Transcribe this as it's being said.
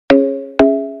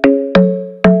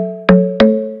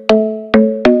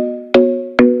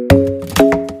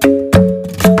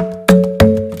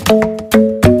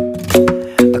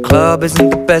club isn't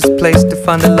the best place to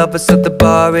find a lover, so the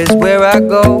bar is where I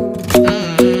go.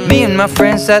 Me and my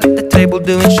friends sat at the table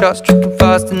doing shots, drinking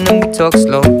fast, and then we talk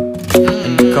slow.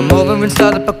 And you come over and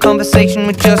start up a conversation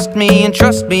with just me, and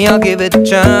trust me, I'll give it a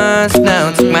chance.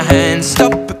 Now take my hand,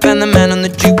 stop it, and the man on the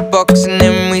jukebox, and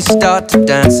then we start to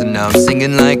dance. And now I'm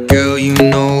singing like, girl, you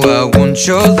know I want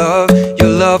your love. Your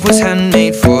love was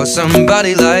handmade for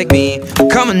somebody like me.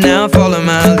 Come on now, follow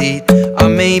my lead. I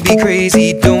may be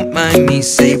crazy, don't mind me.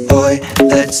 Say, boy,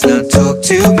 let's not talk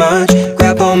too much.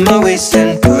 Grab on my waist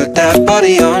and put that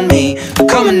body on me.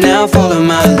 Come on now, follow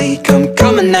my lead.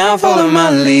 Come on now, follow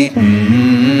my lead.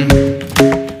 I'm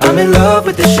in love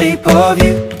with the shape of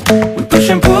you. We push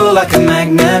and pull like a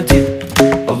magnet do.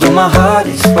 Although my heart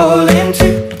is falling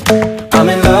too, I'm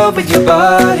in love with your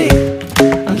body.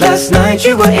 And last night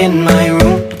you were in my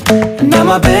room, and now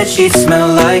my bedsheets smell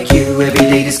like you. Every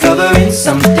day discovering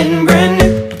something brand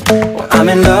new. Well, I'm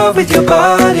in love with your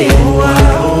body.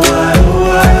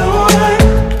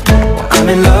 I'm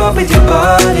in love with your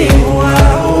body.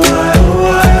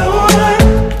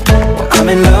 I'm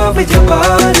in love with your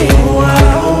body.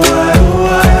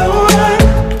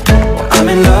 I'm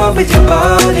in love with your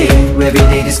body. Every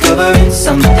day discovering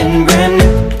something brand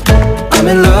new. I'm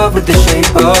in love with the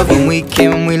shape of you. When we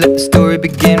came, we let the story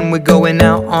begin. We're going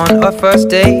out on our first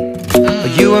date.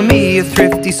 You and me are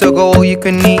thrifty, so go all you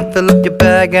can eat. Fill up your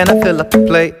bag and I fill up the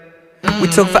plate. We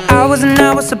talk for hours and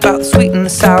hours about the sweet and the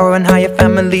sour, and how your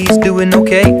family's doing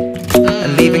okay.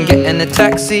 And leaving, getting a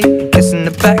taxi, kissing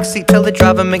the backseat, tell the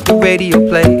driver make the radio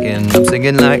play. And I'm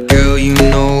singing like, girl, you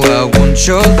know I want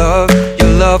your love.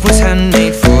 Your love was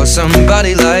handmade for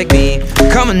somebody like me.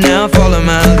 Come on now, follow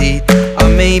my lead. I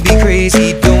may be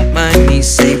crazy, don't mind me.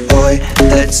 Say, boy,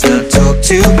 let's not talk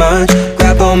too much.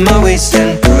 Grab on my waist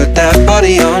and put that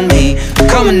body on me.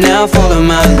 Come on now, follow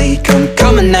my lead.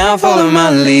 Come on now, follow my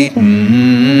lead.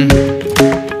 I'm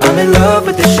in love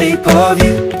with the shape of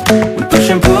you. We push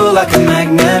and pull like a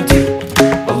magnet do.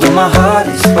 Although my heart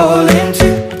is falling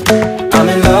too, I'm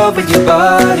in love with your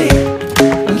body.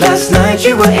 Last night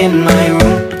you were in my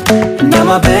room, and now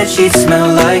my bedsheets smell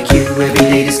like you. Every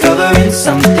day discovering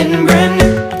something brand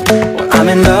new. Well, I'm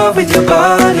in love with your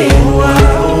body.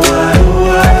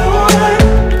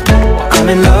 I'm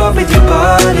in love with your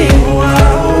body.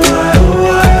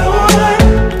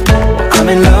 I'm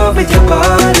in love with your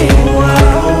body.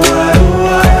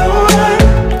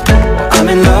 I'm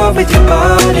in love with your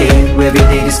body. Every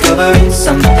day discovering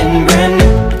something brand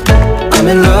new. I'm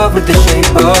in love with the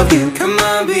shape of you. Come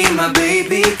on, be my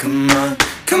baby, come on.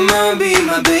 Come on, be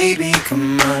my baby,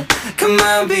 come on. Come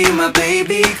on, be my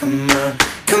baby, come on.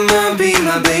 Come on, be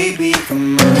my baby,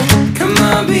 come on. Come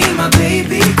on, be my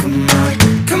baby, come on.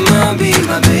 Come on, be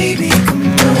my baby,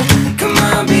 come on. Come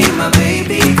on, be my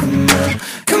baby, come on.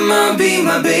 Come on, be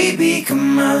my baby,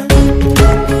 come on.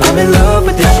 I'm in love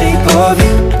with the shape of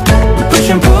you. We push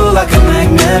and pull like a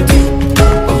magnet do.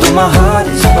 Although my heart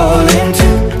is falling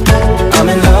too, I'm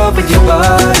in love with your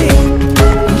body.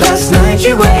 Last night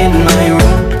you were in my room,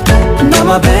 and now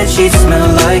my bedsheets smell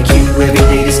like you. Every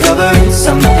day discovering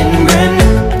something brand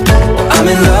new. I'm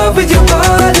in love with your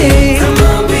body. Come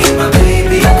on, be my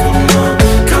baby, come on.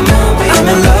 Come on, be I'm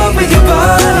in love with your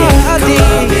body. Come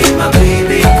on, be my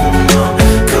baby, come on.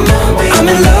 Come on, be I'm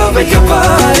in love with your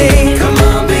body. Come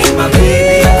on, be my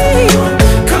baby, come on.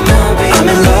 Come on, be I'm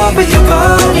in love with your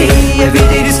body. Every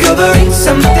day discovering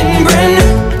something brand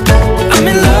new. I'm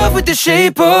in love with the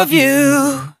shape of you.